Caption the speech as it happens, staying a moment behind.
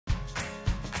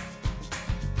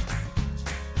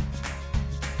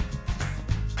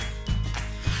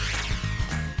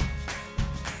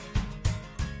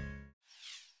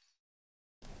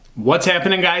What's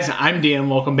happening, guys? I'm Dan.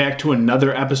 Welcome back to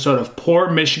another episode of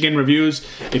Pour Michigan Reviews.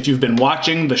 If you've been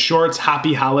watching the Shorts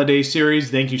Hoppy Holiday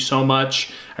series, thank you so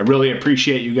much. I really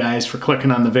appreciate you guys for clicking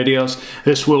on the videos.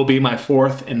 This will be my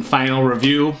fourth and final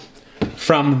review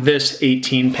from this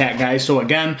 18-pack, guys. So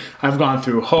again, I've gone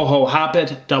through Ho Ho Hop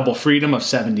It, Double Freedom of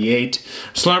 78,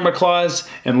 Slurma Claus,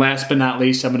 and last but not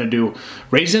least, I'm going to do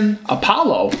Raisin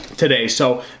Apollo today.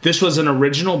 So this was an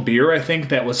original beer, I think,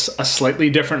 that was a slightly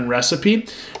different recipe.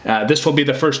 This will be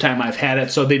the first time I've had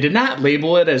it. So they did not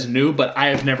label it as new, but I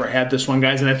have never had this one,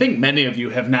 guys, and I think many of you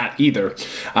have not either.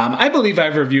 I believe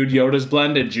I've reviewed Yoda's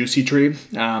Blend at Juicy Tree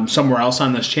somewhere else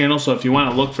on this channel, so if you want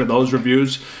to look for those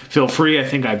reviews, feel free. I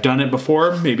think I've done it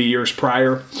before, maybe years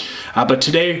prior. But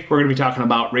today we're going to be talking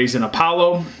about Raisin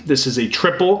Apollo. This is a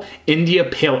triple India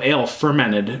Pale Ale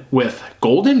fermented with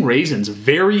golden raisins.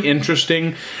 Very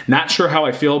interesting. Not sure how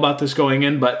I feel about this going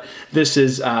in, but this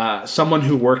is someone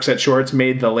who works at Shorts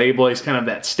made the label. He's kind of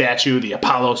that statue, the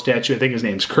Apollo statue. I think his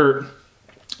name's Kurt.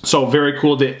 So very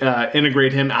cool to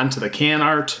integrate him onto the can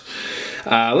art.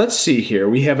 Let's see here.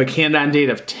 We have a canned on date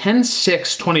of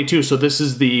 10/6/22. So this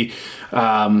is the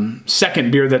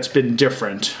second beer that's been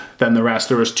different than the rest.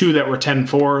 There was two that were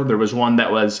 10/4. There was one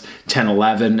that was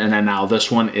 10/11, and then now this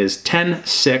one is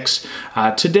 10/6.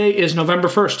 Today is November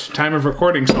 1st, time of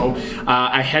recording. So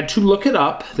I had to look it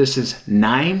up. This is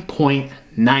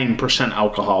 9.9%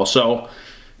 alcohol. So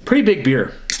pretty big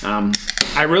beer.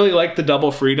 I really like the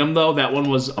Double Freedom though. That one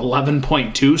was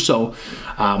 11.2. So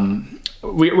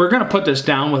we're going to put this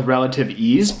down with relative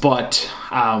ease, but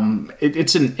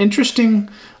it's an interesting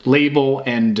label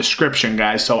and description,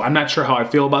 guys. So I'm not sure how I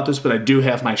feel about this, but I do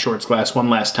have my Shorts glass one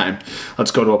last time. Let's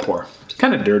go to a pour. It's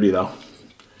kind of dirty though.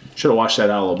 Should have washed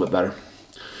that out a little bit better.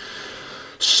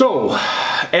 So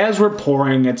as we're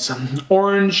pouring, it's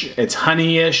orange, it's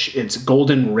honey-ish, it's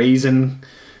golden raisin,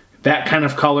 that kind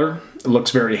of color. It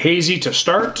looks very hazy to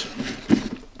start.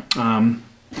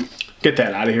 Get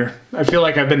that out of here. I feel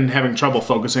like I've been having trouble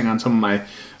focusing on some of my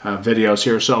videos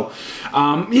here. So,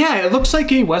 yeah, it looks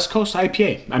like a West Coast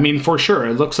IPA. I mean, for sure.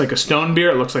 It looks like a Stone beer.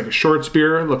 It looks like a Shorts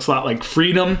beer. It looks a lot like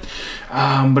Freedom.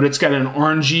 But it's got an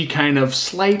orangey kind of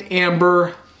slight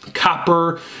amber,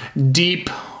 copper, deep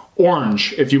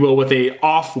orange, if you will, with a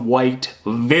off-white,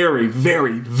 very,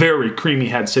 very, very creamy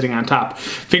head sitting on top.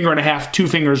 Finger and a half, 2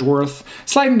 fingers worth.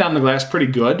 Sliding down the glass pretty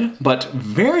good, but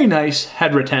very nice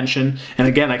head retention. And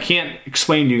again, I can't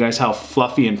explain to you guys how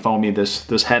fluffy and foamy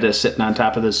this head is sitting on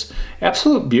top of this.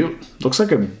 Absolute beaut. Looks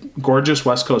like a gorgeous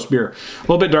West Coast beer. A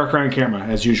little bit darker on camera,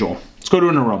 as usual. Let's go to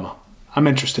an aroma. I'm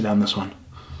interested on this one.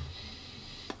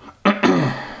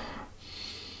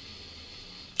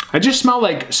 I just smell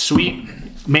like sweet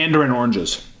mandarin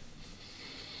oranges.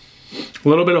 A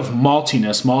little bit of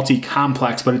maltiness, malty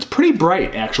complex, but it's pretty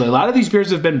bright, actually. A lot of these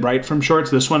beers have been bright from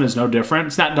Shorts. This one is no different.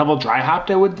 It's not double dry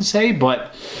hopped, I wouldn't say,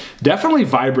 but definitely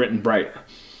vibrant and bright.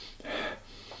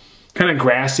 Kind of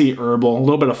grassy, herbal, a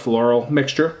little bit of floral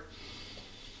mixture.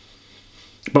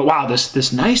 But wow,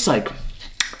 this nice, like,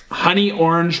 honey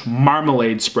orange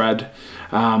marmalade spread.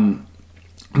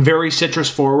 Very citrus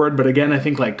forward, but again, I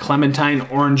think like clementine,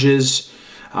 oranges,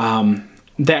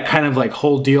 that kind of like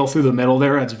whole deal through the middle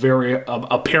there. It's very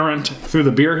apparent through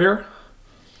the beer here.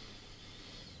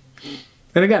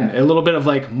 And again, a little bit of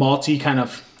like malty kind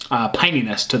of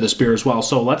pininess to this beer as well.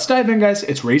 So let's dive in, guys.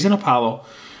 It's Raisin Apollo,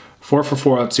 4 for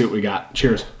 4. Let's see what we got.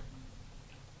 Cheers.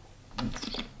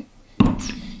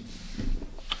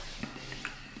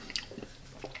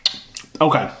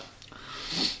 Okay.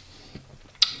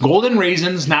 Golden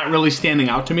raisins not really standing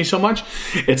out to me so much.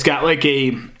 It's got like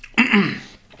a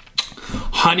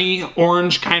honey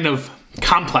orange kind of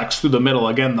complex through the middle.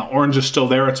 Again, the orange is still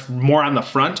there. It's more on the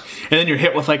front. And then you're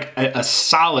hit with like a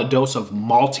solid dose of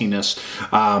maltiness.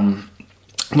 A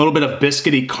little bit of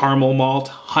biscuity caramel malt,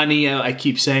 honey, I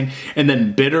keep saying, and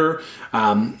then bitter,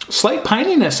 slight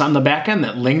pininess on the back end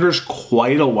that lingers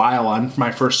quite a while on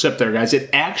my first sip there, guys. It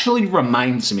actually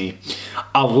reminds me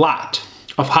a lot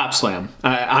of Hop Slam.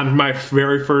 On my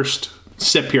very first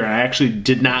sip here, I actually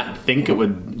did not think it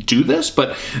would do this,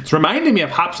 but it's reminding me of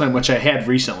Hop Slam, which I had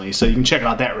recently, so you can check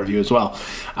out that review as well.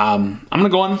 I'm gonna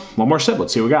go on one more sip.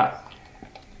 Let's see what we got.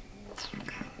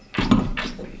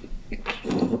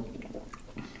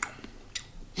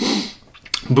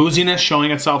 Booziness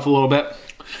showing itself a little bit.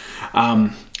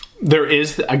 There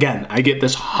is, again, I get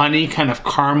this honey kind of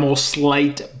caramel,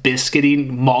 slight biscuity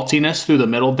maltiness through the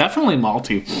middle. Definitely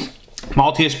malty.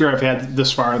 Maltiest beer I've had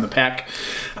this far in the pack.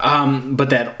 But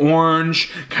that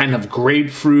orange, kind of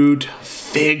grapefruit,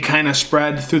 fig kind of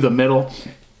spread through the middle.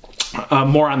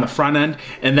 More on the front end.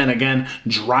 And then again,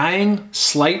 drying,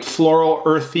 slight floral,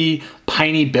 earthy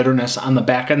piney bitterness on the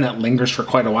back end that lingers for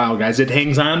quite a while, guys. It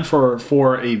hangs on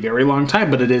for a very long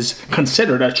time, but it is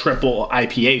considered a triple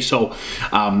IPA. So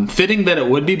fitting that it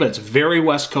would be, but it's very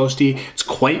West Coasty. It's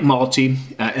quite malty.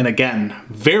 And again,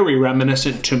 very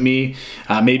reminiscent to me,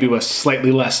 maybe with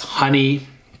slightly less honey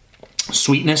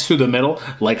sweetness through the middle,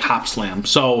 like Hop Slam.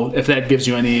 So if that gives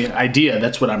you any idea,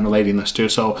 that's what I'm relating this to.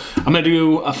 So I'm gonna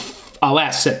do a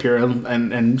last sip here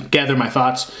and gather my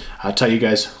thoughts. I'll tell you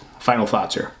guys final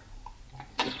thoughts here.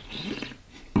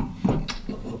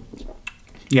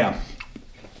 Yeah,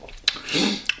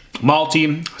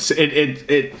 malty.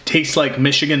 It tastes like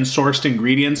Michigan sourced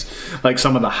ingredients, like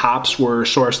some of the hops were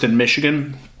sourced in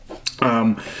Michigan.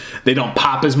 They don't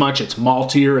pop as much. It's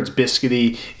maltier. It's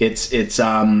biscuity. It's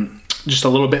just a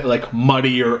little bit like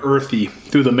muddy or earthy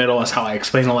through the middle. Is how I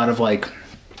explain a lot of like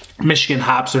Michigan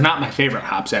hops. They're not my favorite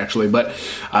hops actually, but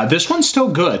this one's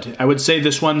still good. I would say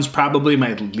this one's probably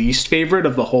my least favorite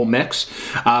of the whole mix.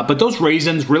 But those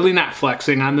raisins really not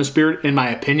flexing on this beer, in my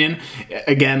opinion.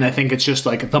 Again, I think it's just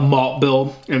like the malt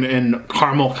bill and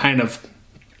caramel kind of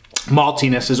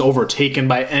maltiness is overtaken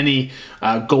by any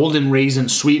golden raisin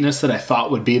sweetness that I thought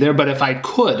would be there. But if I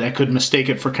could mistake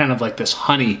it for kind of like this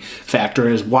honey factor,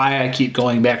 is why I keep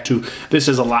going back to this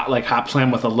is a lot like Hop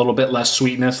Slam with a little bit less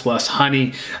sweetness, less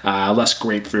honey, less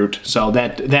grapefruit. So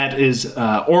that is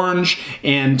orange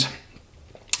and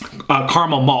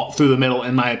caramel malt through the middle,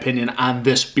 in my opinion, on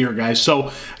this beer, guys.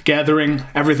 So gathering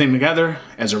everything together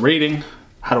as a rating,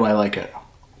 how do I like it?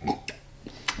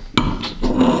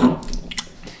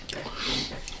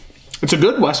 It's a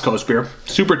good West Coast beer,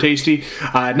 super tasty,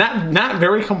 not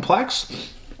very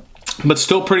complex, but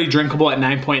still pretty drinkable at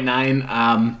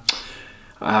 9.9.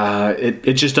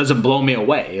 It just doesn't blow me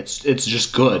away. It's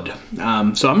just good. So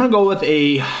I'm gonna go with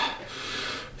a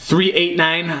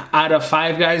 3.89 out of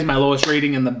 5, guys. My lowest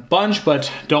rating in the bunch,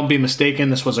 but don't be mistaken,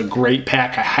 this was a great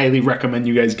pack. I highly recommend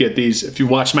you guys get these. If you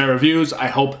watched my reviews, I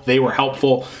hope they were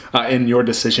helpful in your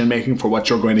decision making for what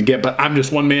you're going to get. But I'm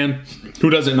just one man who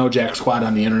doesn't know jack squat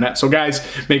on the internet. So guys,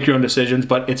 make your own decisions.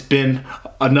 But it's been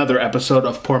another episode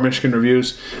of Pour Michigan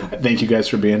Reviews. Thank you guys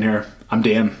for being here. I'm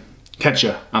Dan. Catch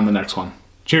you on the next one.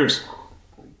 Cheers.